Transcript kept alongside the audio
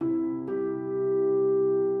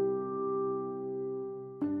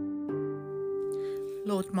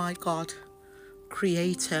Lord my God,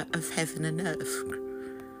 creator of heaven and earth,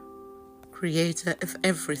 creator of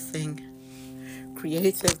everything,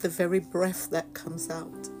 creator of the very breath that comes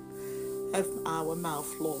out of our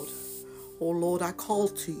mouth, Lord. Oh Lord, I call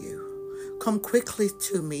to you. Come quickly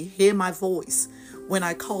to me. Hear my voice when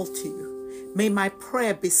I call to you. May my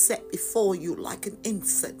prayer be set before you like an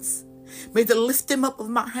incense. May the lifting up of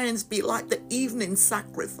my hands be like the evening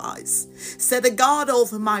sacrifice. Set a guard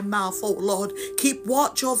over my mouth, O Lord. Keep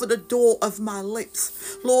watch over the door of my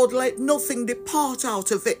lips. Lord, let nothing depart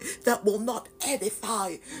out of it that will not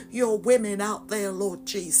edify your women out there, Lord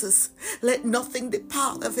Jesus. Let nothing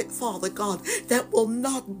depart of it, Father God, that will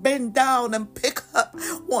not bend down and pick up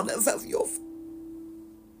one of your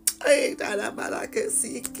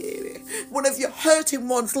one of your hurting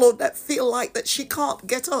ones, Lord, that feel like that she can't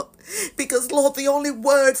get up. Because, Lord, the only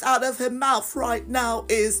words out of her mouth right now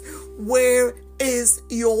is, where is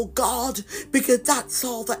your God? Because that's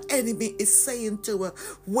all the enemy is saying to her.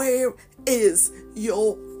 Where is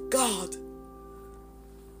your God?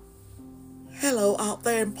 Hello out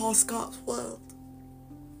there in Postcards world.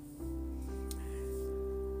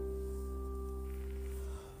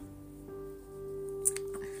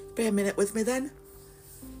 Bear a minute with me then.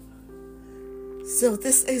 So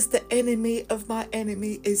this is the enemy of my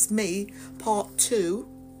enemy is me, part 2.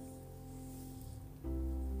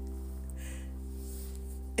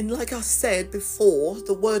 And like I said before,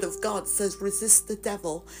 the word of God says, resist the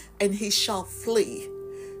devil and he shall flee.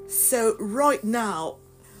 So right now,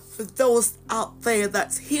 for those out there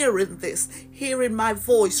that's hearing this, hearing my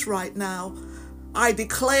voice right now, I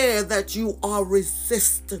declare that you are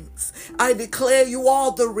resistance. I declare you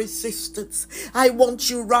are the resistance. I want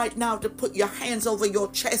you right now to put your hands over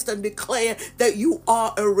your chest and declare that you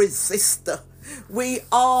are a resistor. We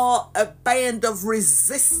are a band of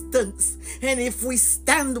resistance. And if we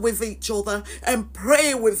stand with each other and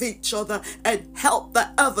pray with each other and help the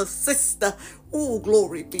other sister, oh,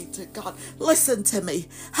 glory be to God. Listen to me.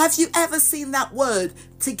 Have you ever seen that word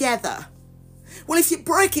together? Well, if you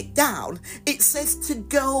break it down, it says to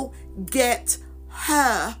go get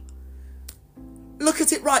her. Look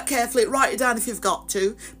at it right carefully. Write it down if you've got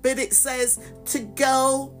to. But it says to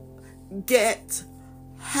go get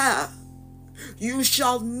her. You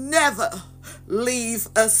shall never leave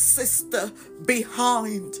a sister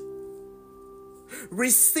behind.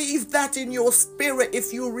 Receive that in your spirit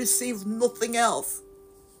if you receive nothing else.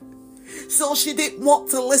 So she didn't want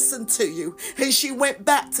to listen to you. And she went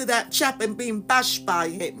back to that chap and being bashed by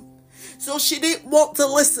him. So she didn't want to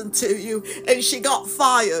listen to you and she got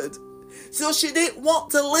fired. So she didn't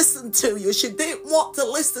want to listen to you. She didn't want to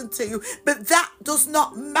listen to you. But that does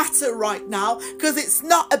not matter right now because it's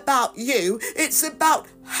not about you. It's about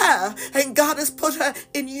her. And God has put her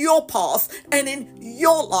in your path and in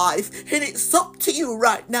your life. And it's up to you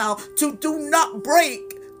right now to do not break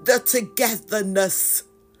the togetherness.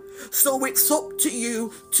 So it's up to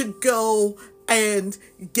you to go and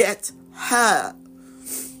get her.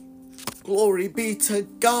 Glory be to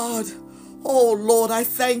God. Oh, Lord, I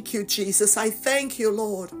thank you, Jesus. I thank you,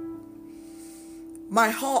 Lord.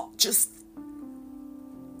 My heart just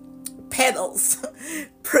pedals.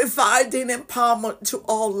 Providing empowerment to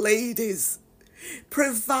all ladies.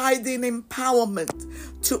 Providing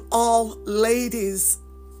empowerment to all ladies.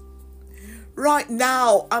 Right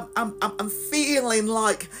now, I'm feeling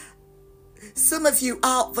like some of you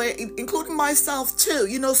out there, including myself too,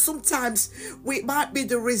 you know, sometimes we might be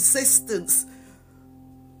the resistance.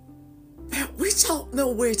 We don't know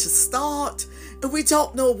where to start and we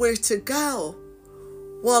don't know where to go.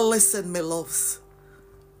 Well, listen, my loves,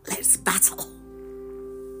 let's battle.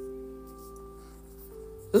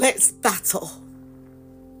 Let's battle.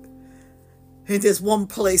 And there's one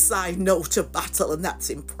place I know to battle, and that's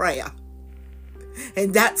in prayer.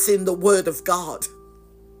 And that's in the Word of God.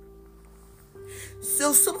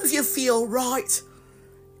 So some of you feel right.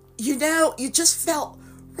 You know, you just felt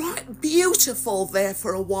right beautiful there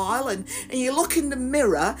for a while. And you look in the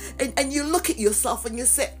mirror and you look at yourself and you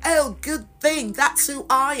say, oh, good thing. That's who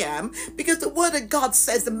I am. Because the Word of God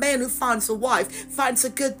says the man who finds a wife finds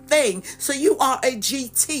a good thing. So you are a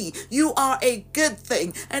GT. You are a good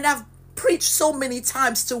thing. And I've preach so many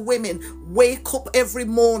times to women, wake up every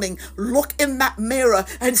morning, look in that mirror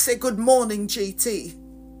and say, good morning, GT.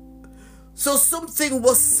 So something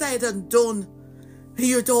was said and done.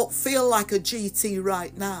 You don't feel like a GT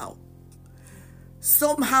right now.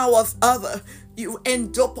 Somehow or other, you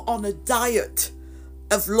end up on a diet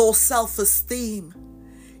of low self-esteem,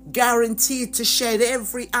 guaranteed to shed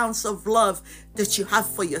every ounce of love that you have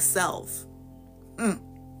for yourself.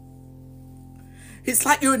 It's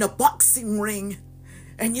like you're in a boxing ring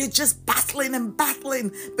And you're just battling and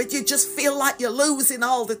battling, but you just feel like you're losing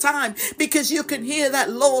all the time because you can hear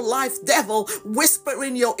that low-life devil whisper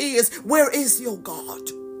in your ears, where is your God?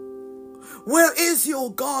 Where is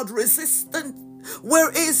your God? Resistant?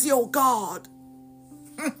 Where is your God?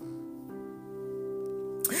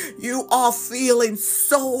 You are feeling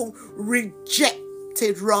so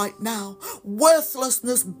rejected right now.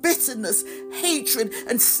 Worthlessness, bitterness, hatred,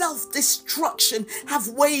 and self-destruction have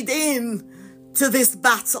weighed in to this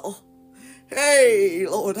battle. Hey,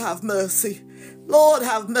 Lord, have mercy. Lord,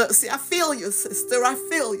 have mercy. I feel you, sister. I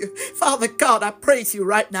feel you. Father God, I pray to you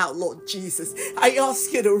right now, Lord Jesus. I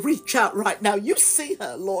ask you to reach out right now. You see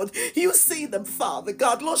her, Lord. You see them, Father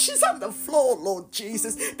God. Lord, she's on the floor, Lord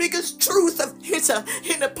Jesus, because truth have hit her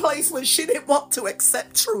in a place where she didn't want to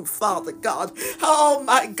accept truth, Father God. Oh,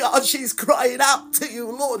 my God, she's crying out to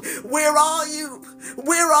you, Lord. Where are you?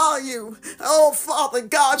 Where are you? Oh, Father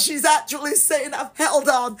God, she's actually saying, I've held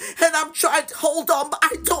on and I'm trying to hold on, but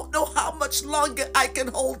I don't know how much longer I can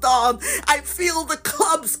hold on. I feel the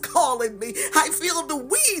clubs calling me. I feel the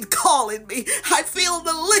weed calling me. I feel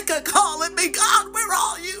the liquor calling me. God, where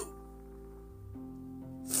are you?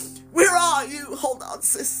 Where are you? Hold on,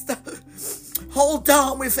 sister. Hold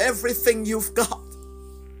on with everything you've got.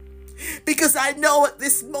 Because I know at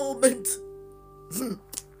this moment,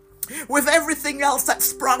 with everything else that's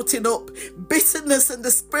sprouting up, bitterness and the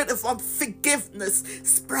spirit of unforgiveness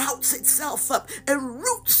sprouts itself up and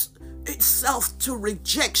roots itself to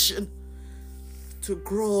rejection, to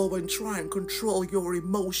grow and try and control your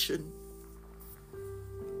emotion.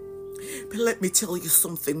 But let me tell you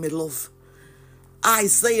something, my love.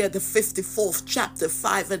 Isaiah the 54th chapter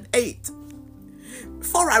 5 and 8.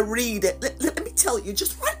 Before I read it, let me tell you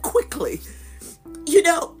just right quickly. You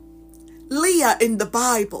know, Leah in the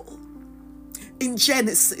Bible, in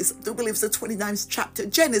Genesis, I believe it's the 29th chapter,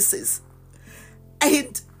 Genesis.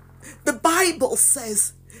 And the Bible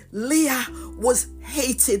says Leah was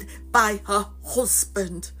hated by her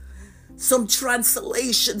husband. Some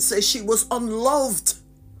translation says she was unloved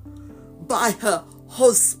by her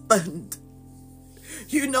husband.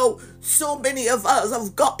 You know, so many of us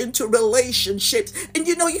have got into relationships, and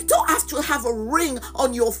you know, you don't have to have a ring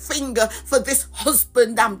on your finger for this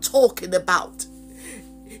husband I'm talking about.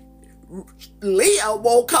 Leah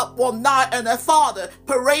woke up one night and her father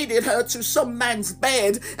paraded her to some man's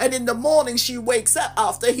bed, and in the morning she wakes up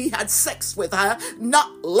after he had sex with her,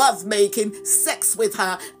 not lovemaking, sex with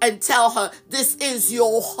her, and tell her, this is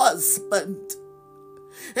your husband.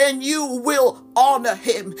 And you will honor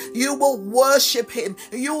him. You will worship him.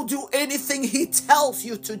 You'll do anything he tells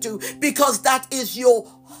you to do because that is your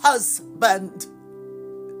husband.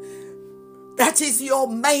 That is your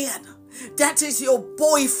man. That is your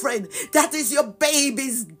boyfriend. That is your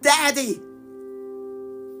baby's daddy.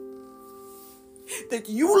 That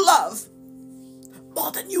you love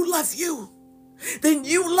more than you love you. Then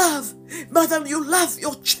you love more than you love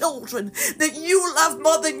your children. That you love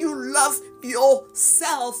more than you love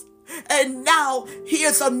yourself. And now he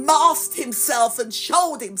has unmasked himself and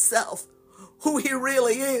showed himself who he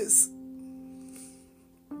really is.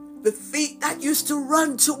 The feet that used to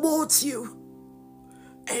run towards you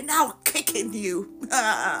are now kicking you.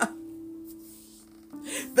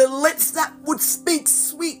 The lips that would speak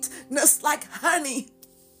sweetness like honey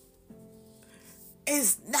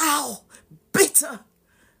is now bitter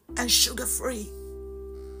and sugar-free.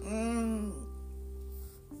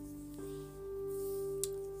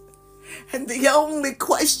 And the only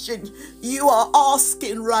question you are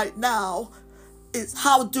asking right now is,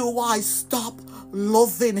 how do I stop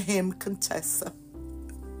loving him, Contessa?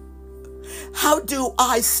 How do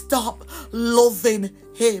I stop loving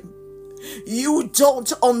him? You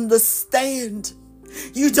don't understand.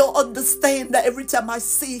 You don't understand that every time I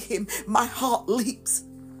see him, my heart leaps.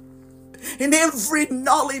 And every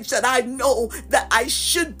knowledge that I know that I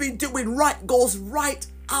should be doing right goes right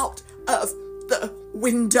out of the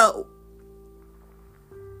window.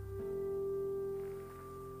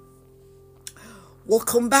 We'll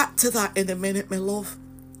come back to that in a minute, my love.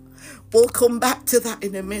 We'll come back to that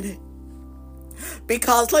in a minute.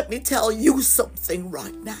 Because let me tell you something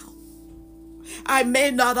right now. I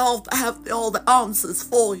may not have all the answers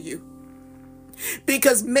for you.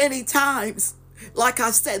 Because many times, like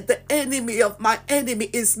I said, the enemy of my enemy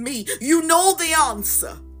is me. You know the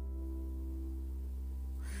answer.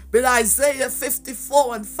 But Isaiah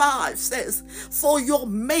 54 and 5 says, for your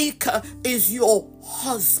maker is your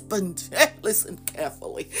husband. Listen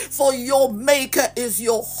carefully. For your maker is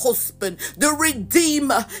your husband. The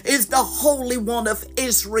Redeemer is the Holy One of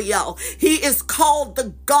Israel. He is called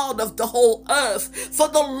the God of the whole earth. For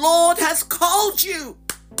the Lord has called you.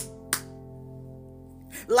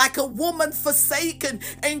 like a woman forsaken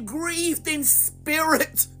and grieved in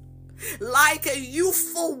spirit, like a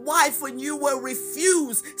youthful wife when you were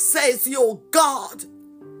refused, says your God.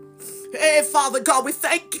 Hey, Father God, we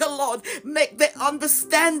thank you, Lord. Make their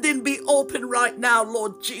understanding be open right now,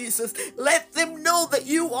 Lord Jesus. Let them know that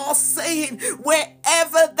you are saying,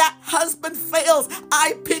 wherever that husband fails,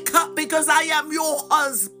 I pick up because I am your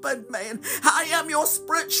husband, man. I am your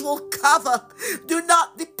spiritual cover. Do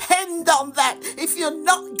not depend on that. If you're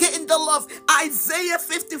not getting the love, Isaiah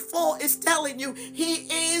 54 is telling you he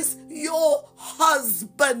is your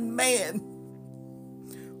husband, man.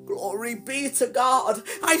 Glory be to God.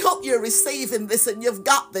 I hope you're receiving this and you've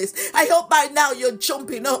got this. I hope by now you're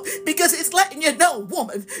jumping up, because it's letting you know,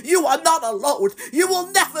 woman, you are not alone. You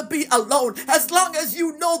will never be alone as long as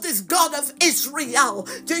you know this God of Israel.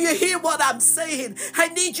 Do you hear what I'm saying? I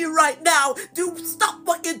need you right now to stop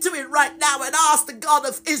what you're doing right now and ask the God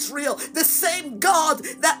of Israel, the same God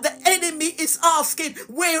that the enemy is asking,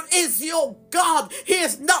 where is your God? He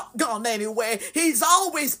has not gone anywhere. He's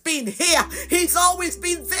always been here. He's always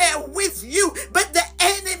been there with you, but the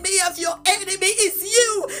enemy of your enemy is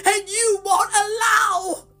you, and you won't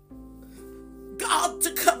allow God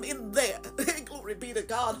to come in there. Glory be to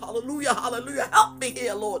God. Hallelujah, hallelujah. Help me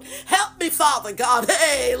here, Lord. Help me, Father God.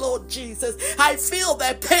 Hey, Lord Jesus, I feel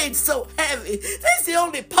that pain so heavy. That's the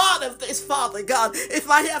only part of this, Father God, if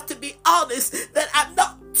I have to be honest, that I'm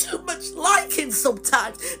not too much liking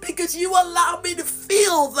sometimes, because you allow me to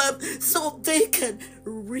feel them so they can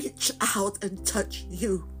reach out and touch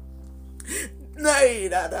you.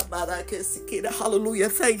 Hallelujah.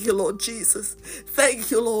 Thank you, Lord Jesus. Thank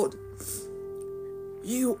you, Lord.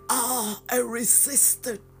 You are a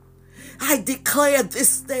resistant. I declare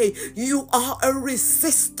this day, you are a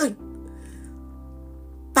resistant.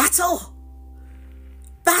 Battle.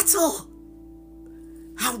 Battle.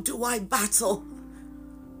 How do I battle?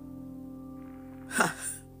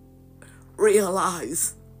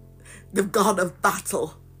 Realize the God of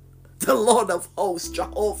battle, the Lord of hosts,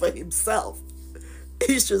 Jehovah himself,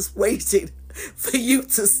 is just waiting for you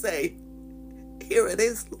to say, here it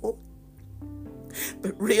is, Lord.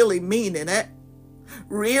 But really meaning it.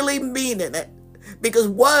 Really meaning it. Because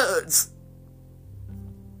words,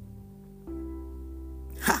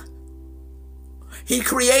 he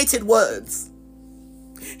created words.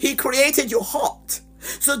 He created your heart.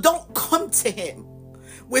 So don't come to him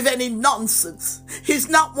with any nonsense. He's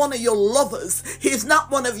not one of your lovers. He's not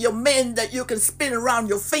one of your men that you can spin around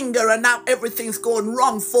your finger and now everything's going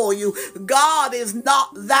wrong for you. God is not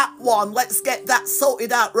that one. Let's get that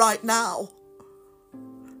sorted out right now.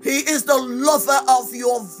 He is the lover of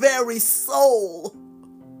your very soul.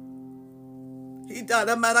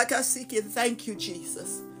 Thank you,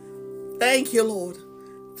 Jesus. Thank you, Lord.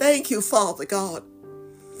 Thank you, Father God.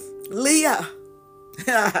 Leah,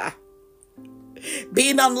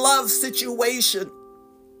 being in love situation,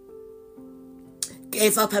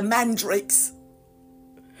 gave up her mandrakes.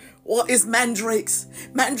 What is mandrakes?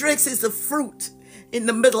 Mandrakes is a fruit in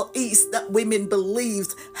the Middle East that women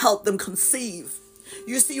believed helped them conceive.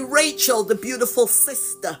 You see, Rachel, the beautiful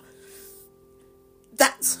sister,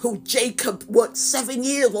 that's who Jacob worked 7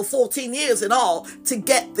 years or 14 years in all to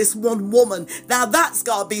get this one woman. Now that's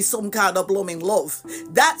got to be some kind of blooming love.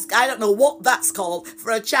 I don't know what that's called,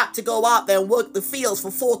 for a chap to go out there and work the fields for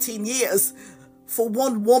 14 years for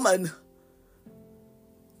one woman.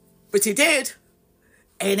 But he did.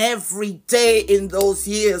 And every day in those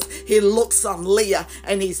years, he looks on Leah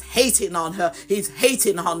and he's hating on her. He's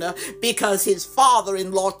hating on her because his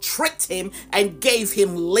father-in-law tricked him and gave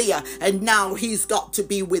him Leah. And now he's got to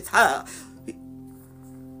be with her.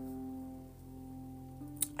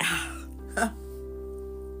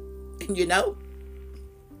 And you know,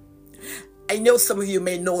 I know some of you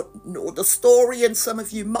may not know the story and some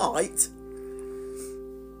of you might.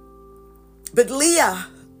 But Leah,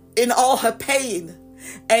 in all her pain,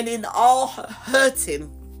 and in all her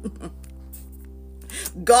hurting,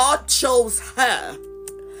 God chose her.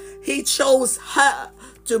 He chose her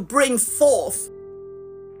to bring forth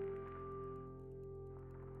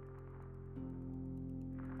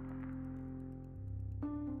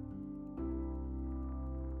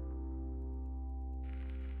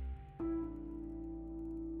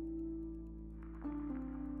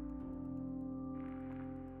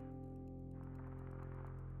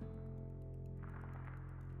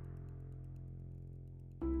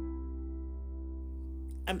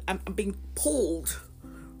I'm being pulled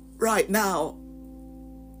right now.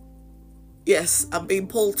 Yes, I'm being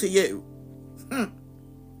pulled to you.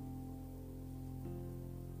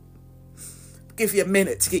 Give you a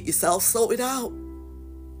minute to get yourself sorted out.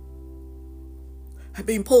 I'm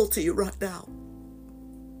being pulled to you right now.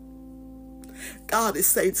 God is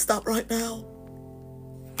saying, stop right now.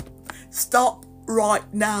 Stop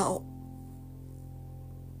right now.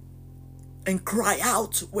 And cry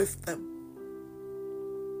out with them.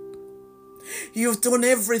 You've done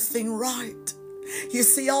everything right. You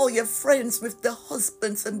see all your friends with the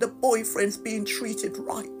husbands and the boyfriends being treated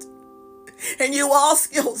right. And you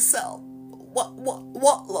ask yourself, what,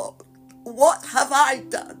 Lord? What have I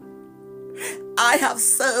done? I have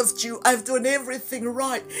served you. I've done everything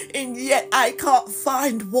right. And yet I can't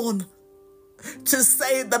find one to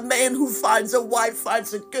say the man who finds a wife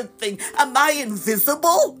finds a good thing. Am I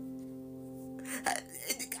invisible?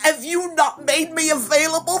 Have you not made me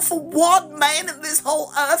available for one man in this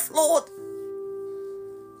whole earth, Lord?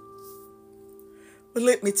 But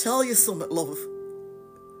let me tell you something, love.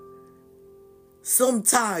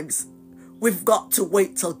 Sometimes we've got to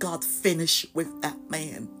wait till God finishes with that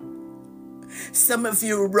man. Some of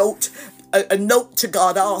you wrote a note to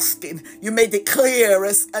God asking, you made it clear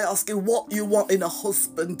as asking what you want in a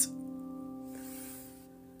husband.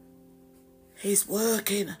 He's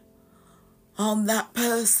working on that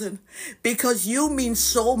person because you mean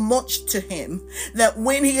so much to him that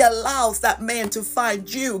when he allows that man to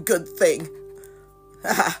find you a good thing,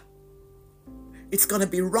 it's going to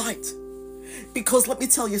be right. Because let me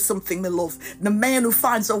tell you something, my love. The man who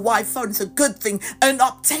finds a wife finds a good thing and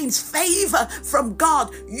obtains favor from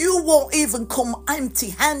God. You won't even come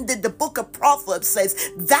empty-handed. The book of Proverbs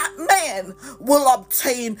says that man will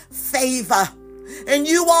obtain favor. And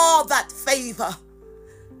you are that favor.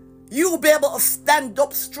 You'll be able to stand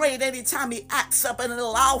up straight anytime he acts up and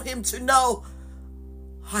allow him to know,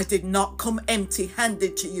 I did not come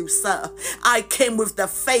empty-handed to you, sir. I came with the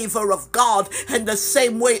favor of God, and the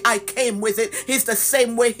same way I came with it is the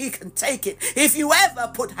same way he can take it. If you ever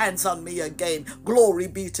put hands on me again, glory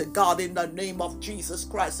be to God in the name of Jesus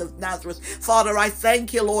Christ of Nazareth. Father, I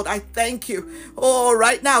thank you, Lord. I thank you. Oh,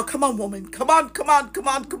 right now, come on, woman. Come on, come on, come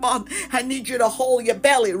on, come on. I need you to hold your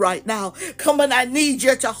belly right now. Come on, I need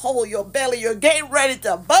you to hold your belly. You're getting ready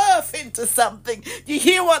to birth into something. You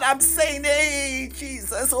hear what I'm saying? Hey,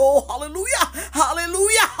 Jesus. Oh, hallelujah,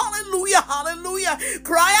 hallelujah, hallelujah, hallelujah.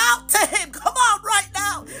 Cry out to him. Come on right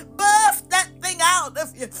now. Birth that thing out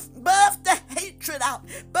of you. Birth the hatred out.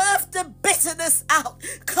 Birth the bitterness out.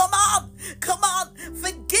 Come on, come on.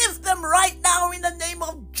 Forgive them right now in the name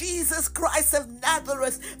of Jesus Christ of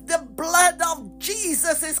Nazareth. The blood of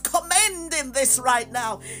Jesus is commending this right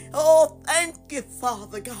now. Oh, thank you,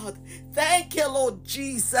 Father God. Thank you, Lord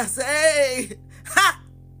Jesus. Hey, ha!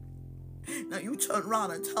 Now you turn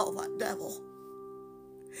around and tell that devil,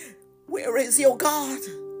 where is your God?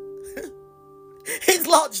 He's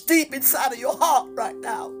lodged deep inside of your heart right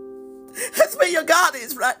now. That's where your God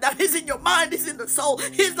is right now. He's in your mind. He's in the soul.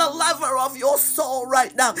 He's the lover of your soul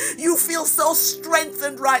right now. You feel so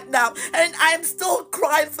strengthened right now. And I am still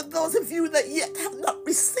crying for those of you that yet have not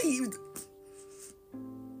received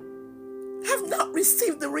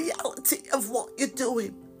the reality of what you're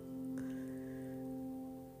doing.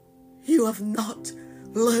 You have not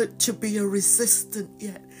learned to be a resistant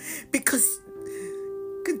yet. Because,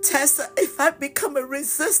 Contessa, if I become a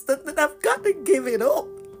resistant, then I've got to give it up.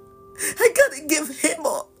 I've got to give him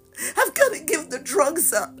up. I've got to give the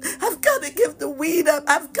drugs up. I've got to give the weed up.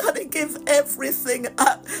 I've got to give everything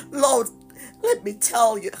up. Lord, let me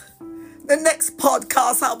tell you, the next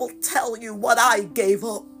podcast I will tell you what I gave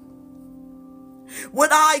up. What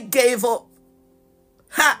I gave up.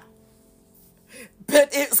 Ha! But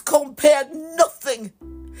it's compared nothing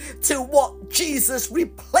to what Jesus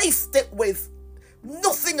replaced it with.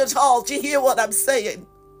 Nothing at all. Do you hear what I'm saying?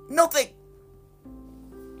 Nothing.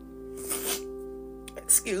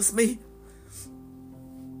 Excuse me.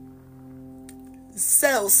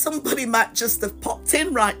 So, somebody might just have popped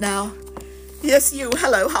in right now. Yes, you.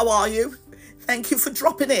 Hello, how are you? Thank you for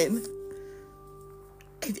dropping in.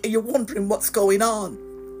 You're wondering what's going on.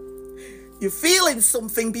 You're feeling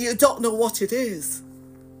something, but you don't know what it is.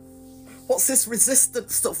 What's this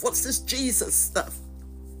resistance stuff? What's this Jesus stuff?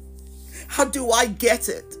 How do I get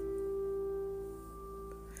it?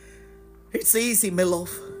 It's easy, my love.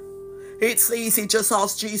 It's easy. Just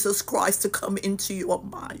ask Jesus Christ to come into your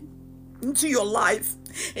mind, into your life,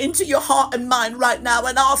 into your heart and mind right now,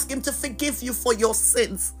 and ask him to forgive you for your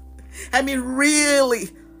sins. I mean, really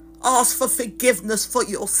ask for forgiveness for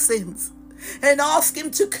your sins. And ask him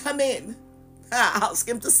to come in. Ask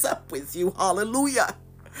him to sup with you. Hallelujah.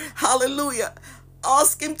 Hallelujah.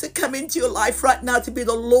 Ask him to come into your life right now to be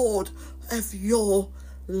the Lord of your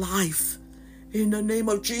life. In the name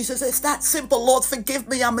of Jesus. It's that simple. Lord, forgive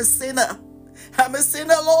me. I'm a sinner. I'm a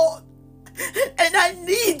sinner, Lord. And I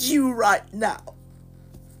need you right now.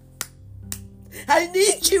 I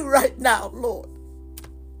need you right now, Lord.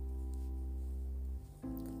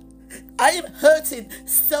 I am hurting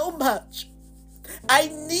so much. I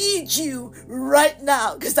need you right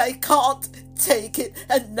now because I can't take it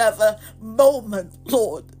another moment,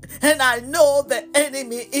 Lord. And I know the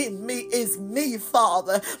enemy in me is me,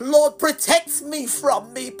 Father. Lord, protect me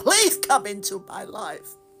from me. Please come into my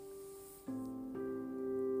life.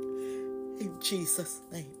 In Jesus'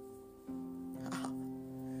 name.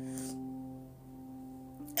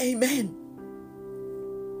 Amen.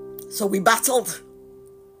 So we battled.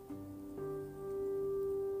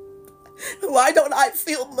 Why don't I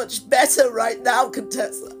feel much better right now,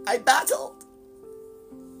 Contessa? I battled.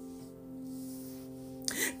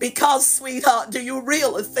 Because, sweetheart, do you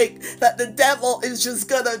really think that the devil is just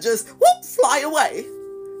gonna fly away?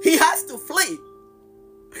 He has to flee.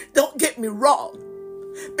 Don't get me wrong.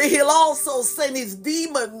 But he'll also send his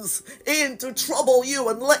demons in to trouble you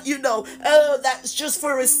and let you know, oh, that's just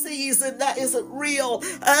for a season, that isn't real.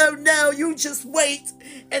 Oh no, you just wait.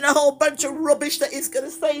 And a whole bunch of rubbish that he's going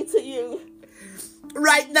to say to you.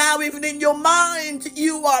 Right now, even in your mind,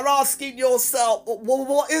 you are asking yourself, well,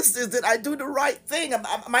 what is this? Did I do the right thing?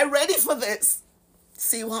 Am I ready for this?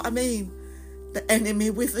 See what I mean? The enemy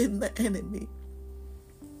within the enemy.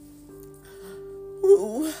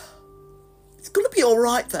 Ooh. It's going to be all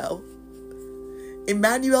right, though.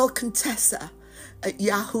 Emmanuel Contessa at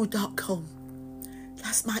yahoo.com.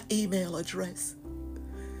 That's my email address.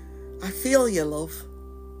 I feel you, love.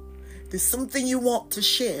 There's something you want to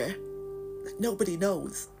share that nobody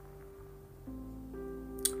knows.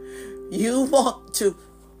 You want to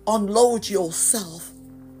unload yourself.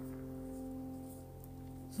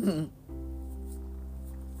 And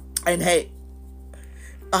hey,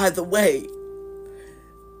 by the way,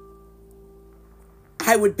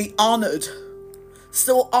 I would be honored,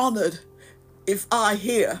 so honored, if I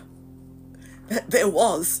hear that there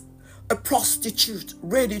was a prostitute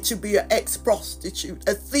ready to be an ex-prostitute,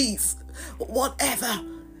 a thief, whatever,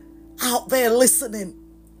 out there listening,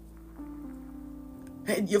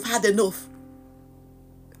 and you've had enough,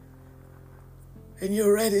 and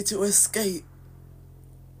you're ready to escape.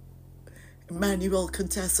 Emmanuel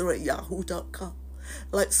Contessa at yahoo.com.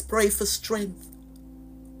 Let's pray for strength.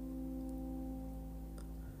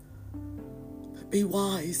 Be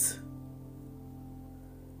wise.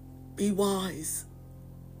 Be wise.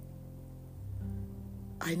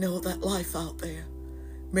 I know that life out there.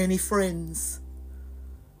 Many friends.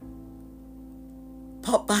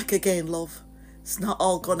 Pop back again, love. It's not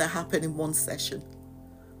all gonna happen in one session.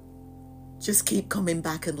 Just keep coming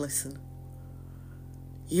back and listen.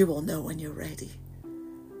 You will know when you're ready.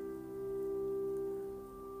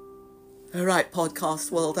 All right,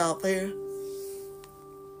 podcast world out there.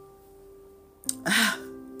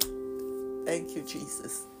 Thank you,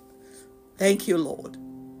 Jesus. Thank you, Lord.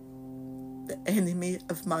 The enemy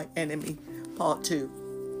of my enemy, part 2.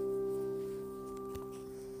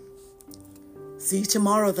 See you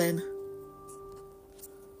tomorrow then.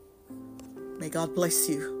 May God bless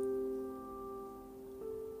you.